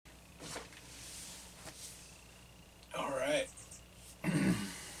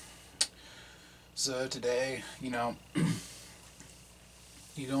So today, you go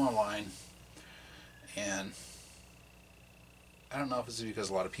online, and I don't know if it's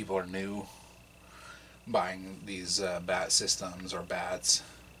because a lot of people are new buying these bat systems or bats,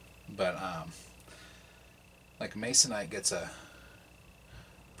 but like Masonite gets a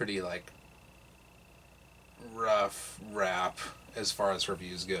pretty rough rap as far as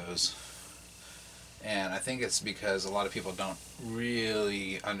reviews goes. And I think it's because a lot of people don't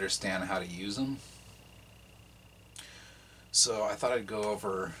really understand how to use them. So I thought I'd go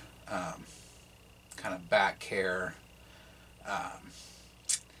over kind of bat care, um,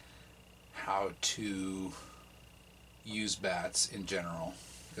 how to use bats in general.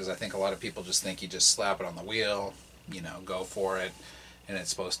 Because I think a lot of people just think you just slap it on the wheel, go for it, and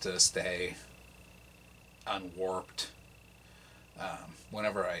it's supposed to stay unwarped.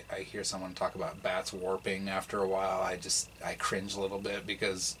 Whenever I hear someone talk about bats warping after a while, I cringe a little bit,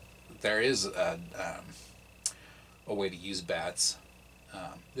 because there is a way to use bats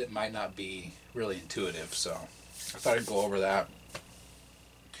that might not be really intuitive. So I thought I'd go over that.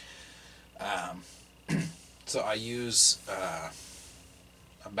 So I use a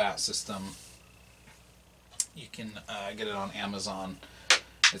bat system. You can get it on Amazon.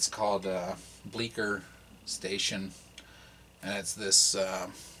 It's called Bleecker Station, and it's this.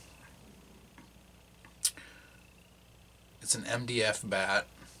 It's an MDF bat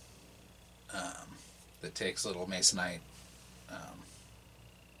that takes little Masonite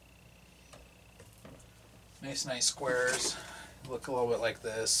squares. Look a little bit like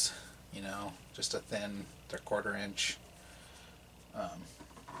this, just a thin 3/4 inch. A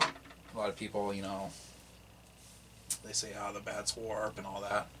lot of people, they say, "Oh, the bats warp" and all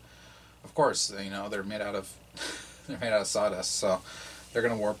that. Of course, they're made out of they're made out of sawdust, so they're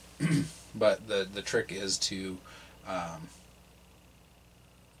gonna warp. But the trick is to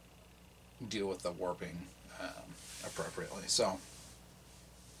deal with the warping appropriately. So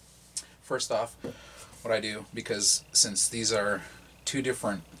first off, what I do, because since these are two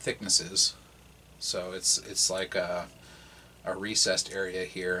different thicknesses, so it's like a recessed area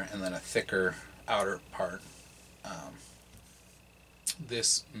here and then a thicker outer part.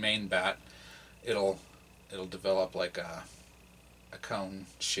 This main bat, it'll develop like a cone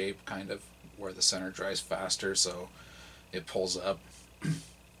shape, kind of, where the center dries faster, so it pulls up.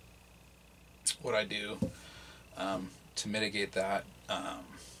 What I do to mitigate that,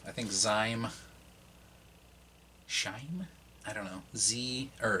 I think Shime, I don't know,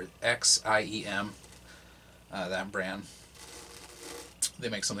 XIEM, that brand, they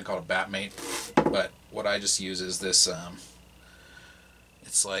make something called a bat mate. But what I just use is this,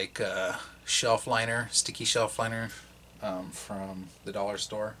 it's like a shelf liner, sticky shelf liner, from the dollar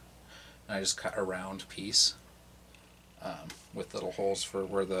store, and I just cut a round piece with little holes for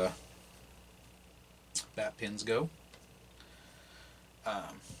where the bat pins go.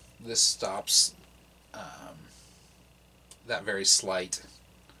 This stops that very slight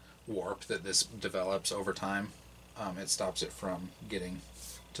warp that this develops over time. It stops it from getting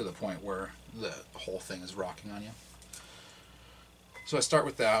to the point where the whole thing is rocking on you. So I start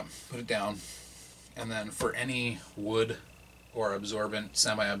with that, put it down, and then for any wood or absorbent,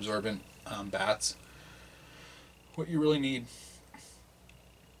 semi-absorbent bats, what you really need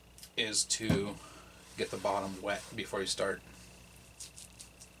is to get the bottom wet before you start.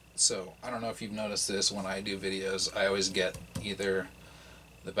 So I don't know if you've noticed this, when I do videos, I always get either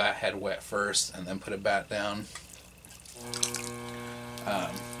the bat head wet first and then put a bat down.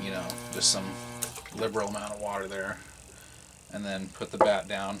 Just some liberal amount of water there, and then put the bat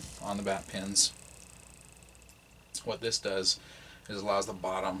down on the bat pins. What this does is allows the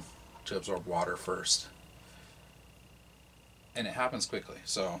bottom to absorb water first, and it happens quickly.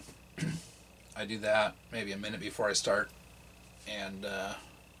 So I do that maybe a minute before I start, and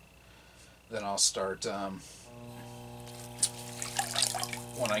then I'll start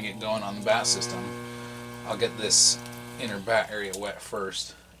when I get going on the bat system. I'll get this inner bat area wet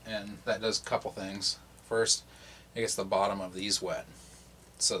first, and that does a couple things. First, it gets the bottom of these wet,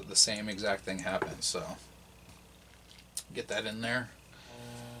 so the same exact thing happens. So get that in there,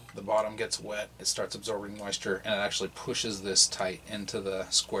 the bottom gets wet, it starts absorbing moisture, and it actually pushes this tight into the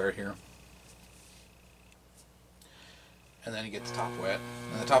square here. And then you get the top wet,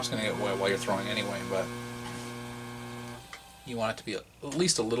 and the top's going to get wet while you're throwing anyway, but you want it to be at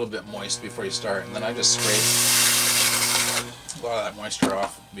least a little bit moist before you start. And then I just scrape a lot of that moisture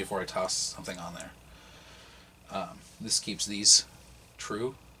off before I toss something on there. This keeps these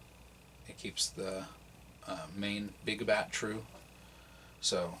true. It keeps the main big bat true.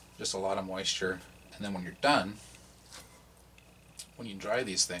 So just a lot of moisture. And then when you're done, when you dry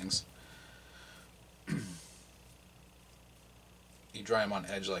these things, you dry them on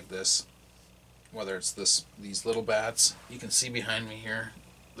edge like this. Whether it's these little bats, you can see behind me here,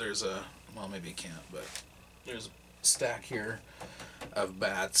 there's a, well, maybe you can't, but there's a stack here of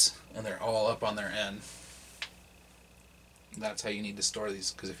bats, and they're all up on their end. That's how you need to store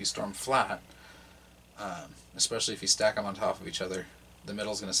these, because if you store them flat, especially if you stack them on top of each other, the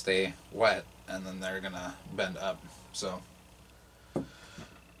middle's going to stay wet, and then they're going to bend up. So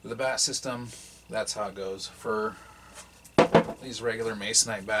the bat system, that's how it goes. For these regular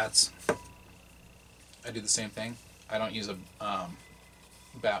Masonite bats, I do the same thing. I don't use a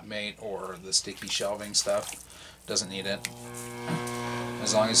bat mate or the sticky shelving stuff. Doesn't need it.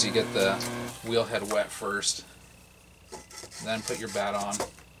 As long as you get the wheelhead wet first, then put your bat on.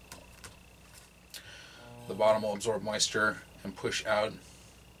 The bottom will absorb moisture and push out,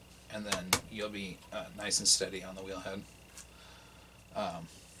 and then you'll be nice and steady on the wheelhead.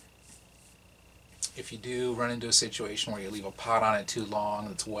 If you do run into a situation where you leave a pot on it too long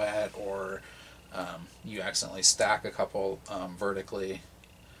that's wet, or you accidentally stack a couple vertically,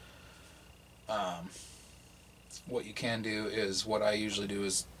 what you can do is, what I usually do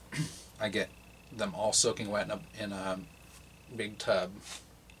is I get them all soaking wet in a big tub.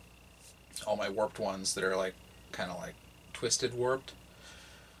 All my warped ones that are like kind of like twisted warped,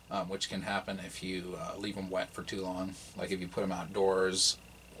 which can happen if you leave them wet for too long. Like if you put them outdoors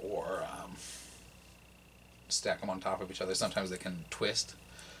or stack them on top of each other, sometimes they can twist.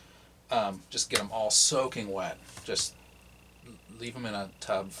 Just get them all soaking wet. Just leave them in a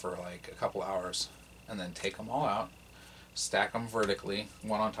tub for like a couple hours, and then take them all out, stack them vertically,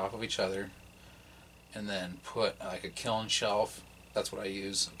 one on top of each other, and then put like a kiln shelf. That's what I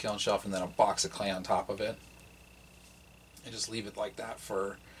use, a kiln shelf, and then a box of clay on top of it, and just leave it like that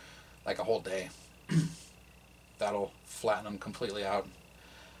for like a whole day. That'll flatten them completely out.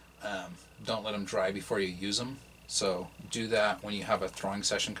 Don't let them dry before you use them. So do that when you have a throwing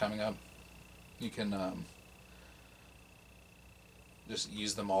session coming up. You can just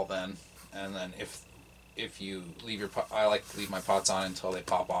use them all then, and then if you leave your pot, I like to leave my pots on until they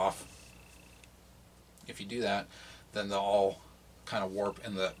pop off. If you do that, then they'll all kind of warp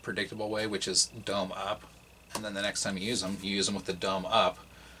in the predictable way, which is dome up, and then the next time you use them with the dome up,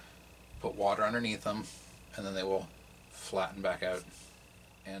 put water underneath them, and then they will flatten back out.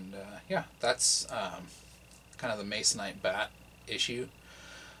 And yeah, that's kind of the Masonite bat issue.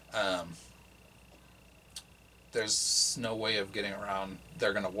 There's no way of getting around,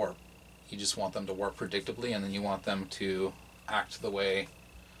 they're going to warp. You just want them to work predictably, and then you want them to act the way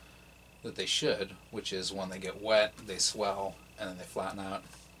that they should, which is when they get wet, they swell, and then they flatten out.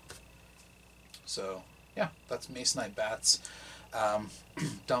 So yeah, that's Masonite bats.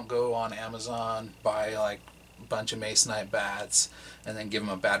 Don't go on Amazon, buy like a bunch of Masonite bats, and then give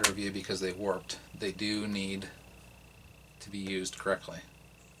them a bad review because they warped. They do need to be used correctly,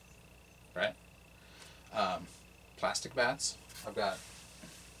 right? Plastic bats, I've got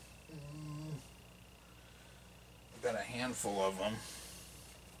a handful of them.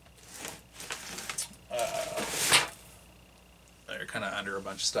 They're kind of under a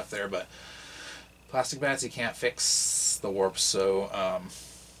bunch of stuff there, but plastic bats, you can't fix the warps, so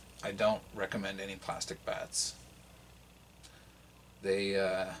I don't recommend any plastic bats. They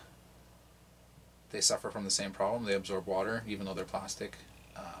suffer from the same problem. They absorb water even though they're plastic,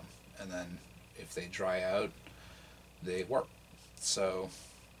 and then if they dry out, they warp. So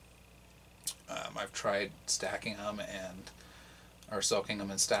I've tried stacking them or soaking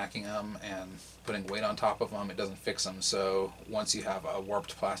them and stacking them and putting weight on top of them. It doesn't fix them. So once you have a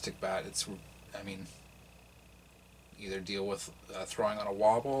warped plastic bat, either deal with throwing on a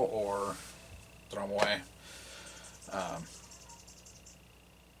wobble or throw them away.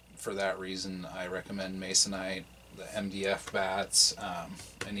 For that reason, I recommend Masonite, the MDF bats,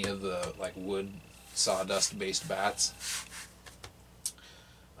 any of the like wood sawdust based bats,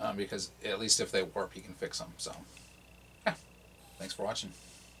 because at least if they warp, you can fix them. So yeah, thanks for watching.